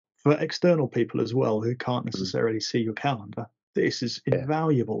for external people as well who can't Mm. necessarily see your calendar, this is Yeah.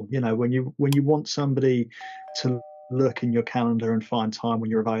 invaluable. You know, when you want somebody to look in your calendar and find time when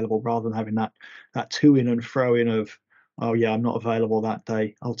you're available, rather than having that to in and fro in of, oh yeah, I'm not available that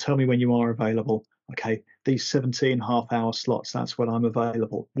day. Oh, tell me when you are available. Okay, these 17 half-hour slots, that's when I'm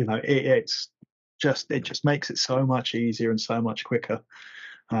available. You know, it just makes it so much easier and so much quicker.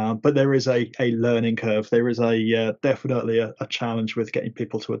 But there is a learning curve. There is definitely a challenge with getting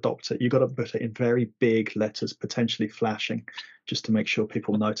people to adopt it. You've got to put it in very big letters, potentially flashing, just to make sure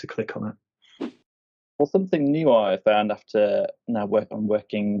people know to click on it. Well, something new I found after I'm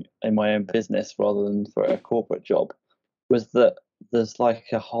working in my own business rather than for a corporate job was that there's like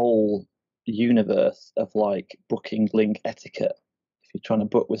a whole universe of like booking link etiquette. If you're trying to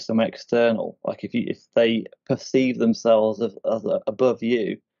book with some external, like if they perceive themselves as above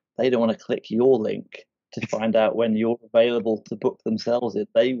you, they don't want to click your link to find out when you're available to book themselves in.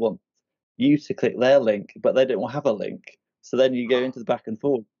 They want you to click their link, but they don't have a link. So then you go into the back and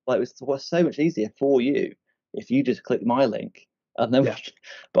forth. Like it's so much easier for you if you just click my link, and then. Yeah.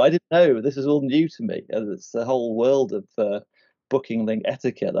 But I didn't know, this is all new to me. And it's a whole world of booking link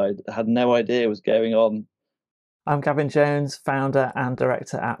etiquette that I had no idea was going on. I'm Gavin Jones, founder and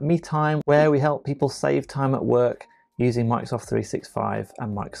director at MeTime, where we help people save time at work using Microsoft 365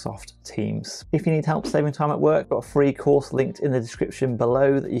 and Microsoft Teams. If you need help saving time at work, I've got a free course linked in the description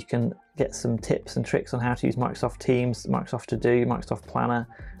below that you can get some tips and tricks on how to use Microsoft Teams, Microsoft To Do, Microsoft Planner,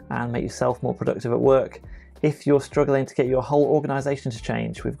 and make yourself more productive at work. If you're struggling to get your whole organization to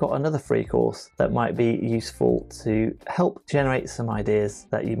change, we've got another free course that might be useful to help generate some ideas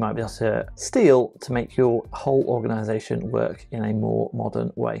that you might be able to steal to make your whole organization work in a more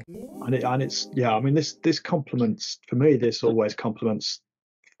modern way. And it's yeah, I mean this complements, for me, this always complements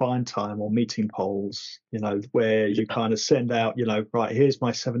find time or meeting polls, you know, where you kind of send out, you know, right, here's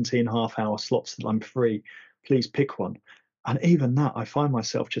my 17 half-hour slots that I'm free, please pick one. And even that, I find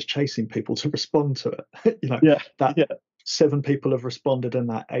myself just chasing people to respond to it. You know, that 7 people have responded and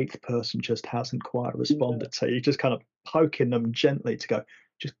that 8th person just hasn't quite responded. So you're just kind of poking them gently to go,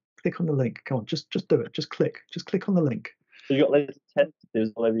 just click on the link. Come on, just do it. Just click on the link. So you got those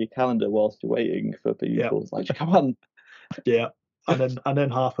tentatives all over your calendar whilst you're waiting for people. It's like, come on. Yeah. And then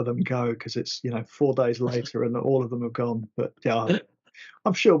half of them go because it's, you know, 4 days later and all of them have gone. But yeah,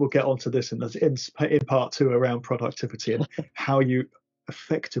 I'm sure we'll get onto this in part 2 around productivity and how you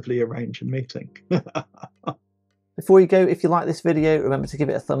effectively arrange a meeting. Before you go, if you like this video, remember to give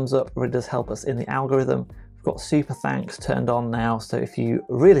it a thumbs up. It really does help us in the algorithm. We've got super thanks turned on now, so if you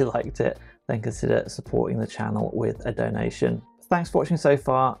really liked it, then consider supporting the channel with a donation. Thanks for watching so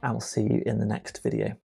far, and we'll see you in the next video.